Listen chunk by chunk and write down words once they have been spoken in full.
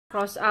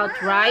Cross out,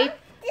 right?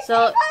 This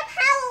So is from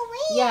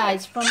Halloween. yeah,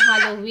 it's from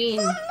Halloween.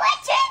 From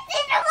witches.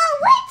 These are from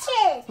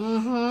witches.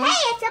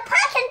 Hey, it's a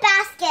pumpkin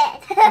basket.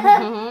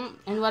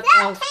 And what That's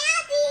else?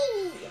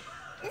 candy.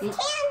 It's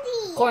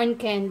candy. Corn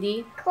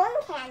candy. Corn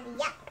candy.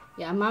 Yep.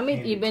 Yeah, mommy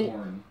Candy even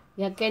corn.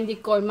 yeah, candy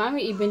corn.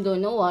 Mommy even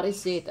don't know what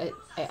is it.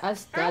 I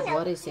asked Dad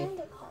what is it.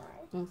 Candy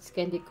corn. It's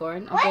candy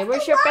corn. Okay, What's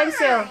where's the your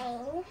pencil?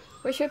 line?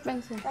 Where's your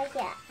pencil? Like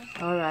that.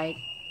 All right.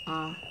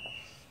 Emma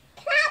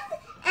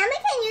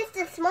can use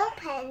the small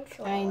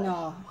pencil. I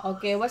know.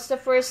 Okay, what's the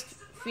first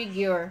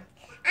figure?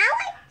 I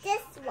like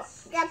this one.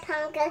 The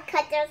pumpkin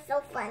because they're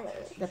so funny.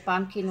 The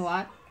pumpkin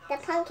what? The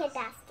pumpkin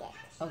basket.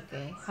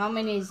 Okay. How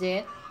many is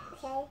it?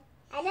 Okay.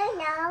 I don't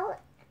know.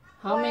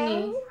 How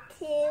many? 1,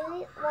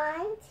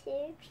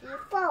 2, 3,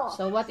 4.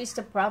 So what is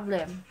the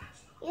problem?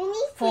 You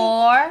need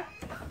 4.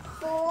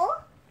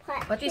 4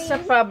 plus What is 3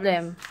 the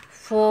problem?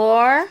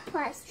 4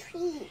 plus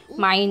 3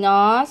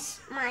 minus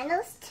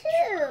minus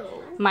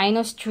 2.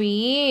 minus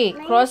 3.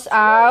 Minus Cross 2.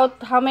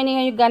 out. How many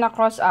are you gonna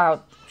cross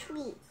out?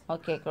 3.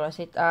 Okay, cross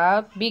it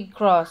out. Big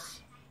cross.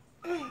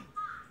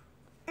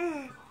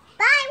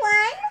 By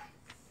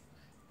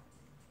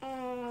 1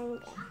 and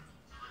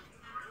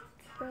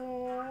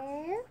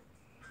 2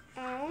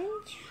 and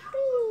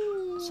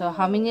 3. So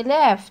how many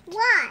left? 1.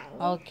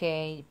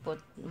 Okay, put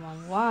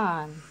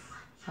 1.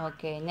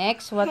 Okay,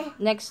 next what I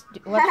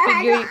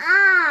figure? don't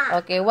know.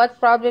 Okay, what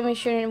problem you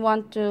should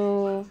want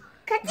to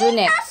Cause do these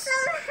next?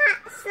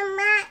 are some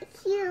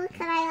cute.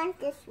 Cause I want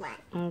this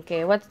one.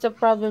 Okay, what's the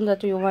problem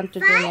that you want to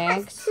do 5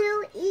 next? plus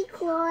 2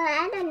 equal.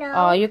 I don't know.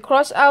 Oh, you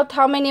cross out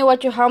how many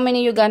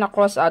you gonna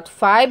cross out?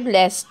 5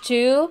 less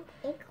 2.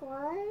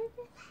 Equal.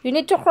 You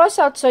need to cross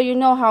out so you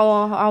know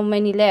how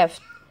many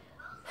left.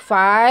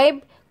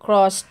 5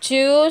 cross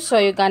 2, so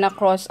you're gonna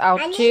cross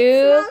out I need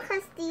 2. small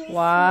 'cause these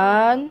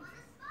 1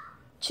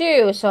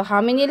 2. So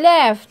how many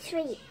left?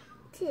 3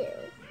 2.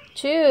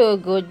 2.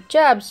 Good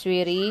job,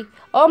 sweetie.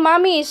 Oh,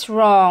 mommy is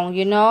wrong,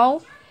 you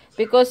know,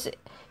 because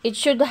it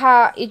should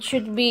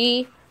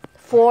be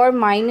 4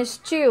 minus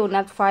 2,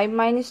 not 5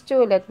 minus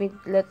 2. Let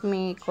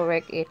me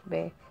correct it,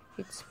 babe.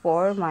 It's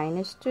 4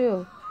 minus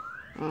 2.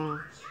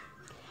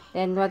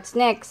 Then what's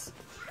next?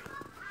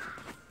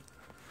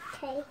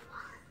 Okay.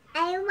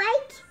 I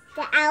like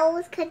the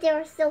owls because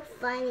they're so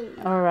funny.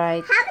 All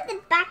right. How about the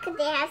back of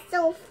they have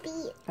so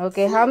feet?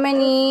 Okay, how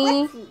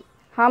many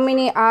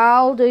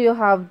owl do you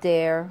have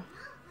there?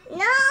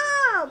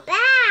 No,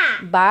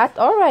 bat. Bat?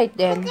 All right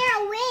then. Because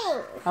they're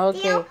wings.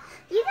 Okay.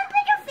 You can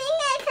put your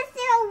finger because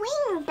they're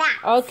wing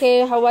bats.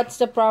 Okay, what's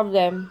the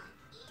problem?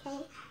 Okay.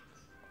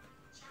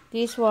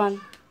 This one.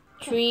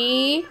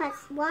 3,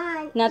 Plus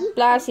 1. not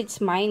plus, it's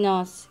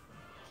minus.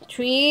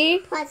 3,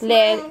 Plus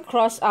let 1.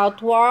 cross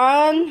out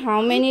 1.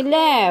 How many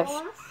left?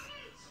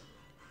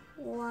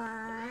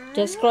 1.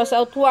 Just cross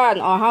out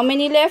 1. Or how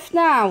many left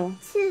now?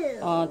 2.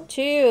 Oh,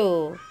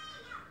 2.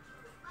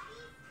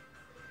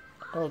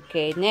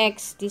 Okay,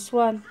 next, this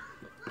one.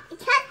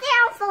 Because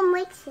they're from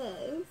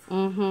witches.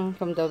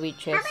 From the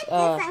witches. How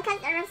about this one?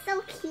 Because they're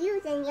so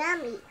cute and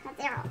yummy. Because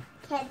they're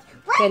candy.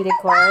 Where's Candy the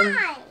corn.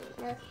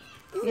 wine?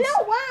 There's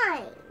no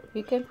wine.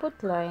 You can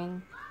put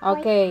line.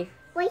 Okay.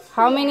 Wait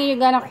How here. many you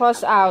gonna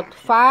cross out?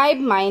 5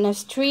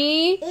 minus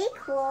 3.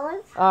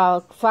 Equals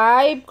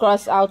 5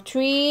 cross out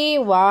 3.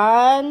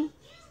 1,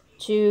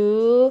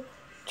 2,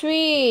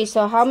 3.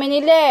 So how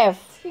many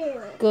left?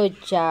 2.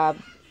 Good job.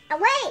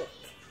 Wait.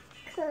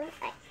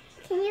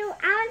 Can you?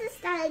 I want to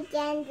start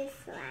again this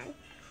one.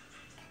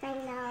 Because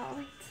I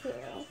know 2.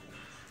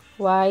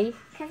 Why?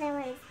 Because I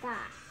want to stop.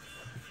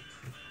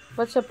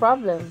 What's the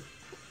problem?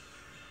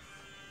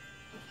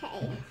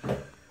 Okay.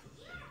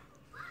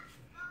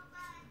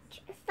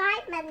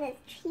 5 minus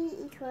 3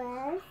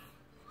 equals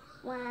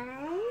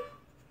 1,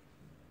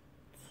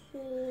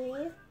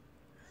 2,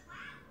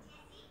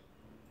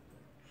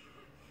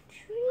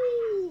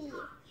 3,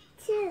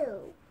 2.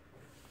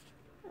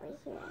 Over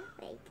here.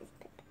 Wait, just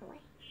put it away.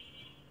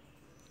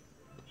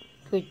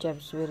 Good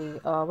job, sweetie.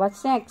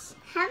 What's next?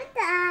 How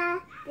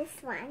about this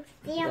one?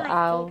 They are The my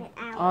owl. favorite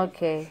owls.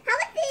 Okay. How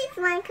about this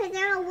one? Because they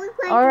don't look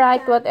like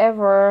Alright, the-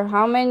 whatever.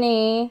 How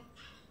many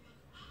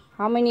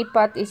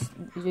pot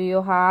do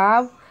you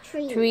have?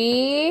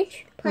 3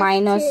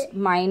 Plus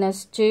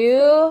minus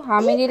 2. How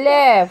many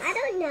left? I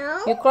don't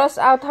know. You cross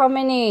out how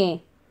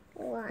many?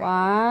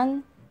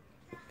 1,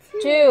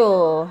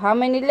 2. How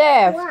many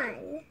left?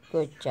 1.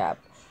 Good job.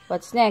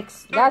 What's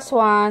next? Last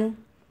one.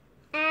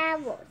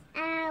 Owl.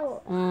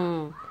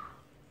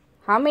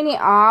 How many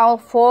owl?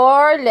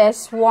 4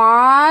 less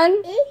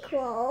 1.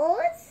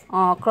 Equals.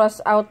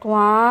 Cross out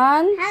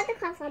 1. How to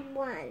cross out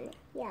 1?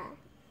 Yeah.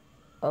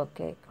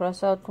 Okay,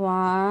 cross out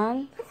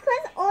 1. Let's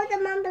cross all the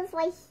numbers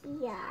right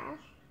here.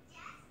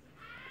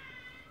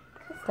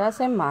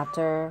 Doesn't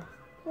matter.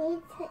 We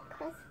need to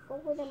cross all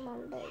the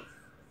numbers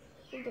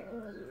we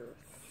didn't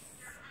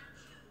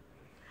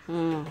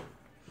use.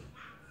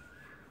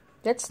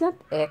 That's not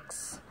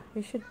X.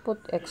 We should put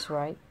X,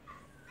 right?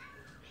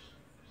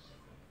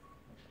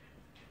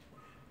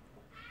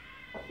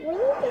 We need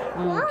to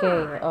cross.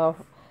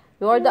 Okay.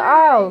 You are the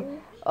owl.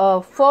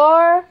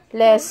 4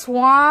 less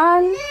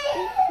 1.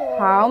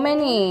 How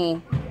many?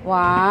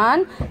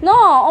 1. No,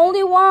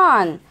 only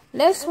 1.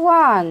 Less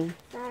 1.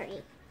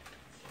 Sorry.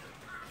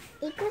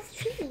 Equals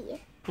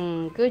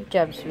 3. Good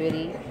job,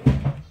 sweetie.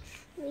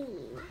 3.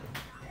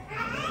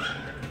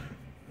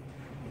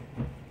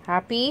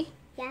 Happy?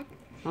 Yeah.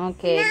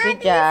 Okay, Now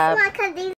good job. this one, 'cause these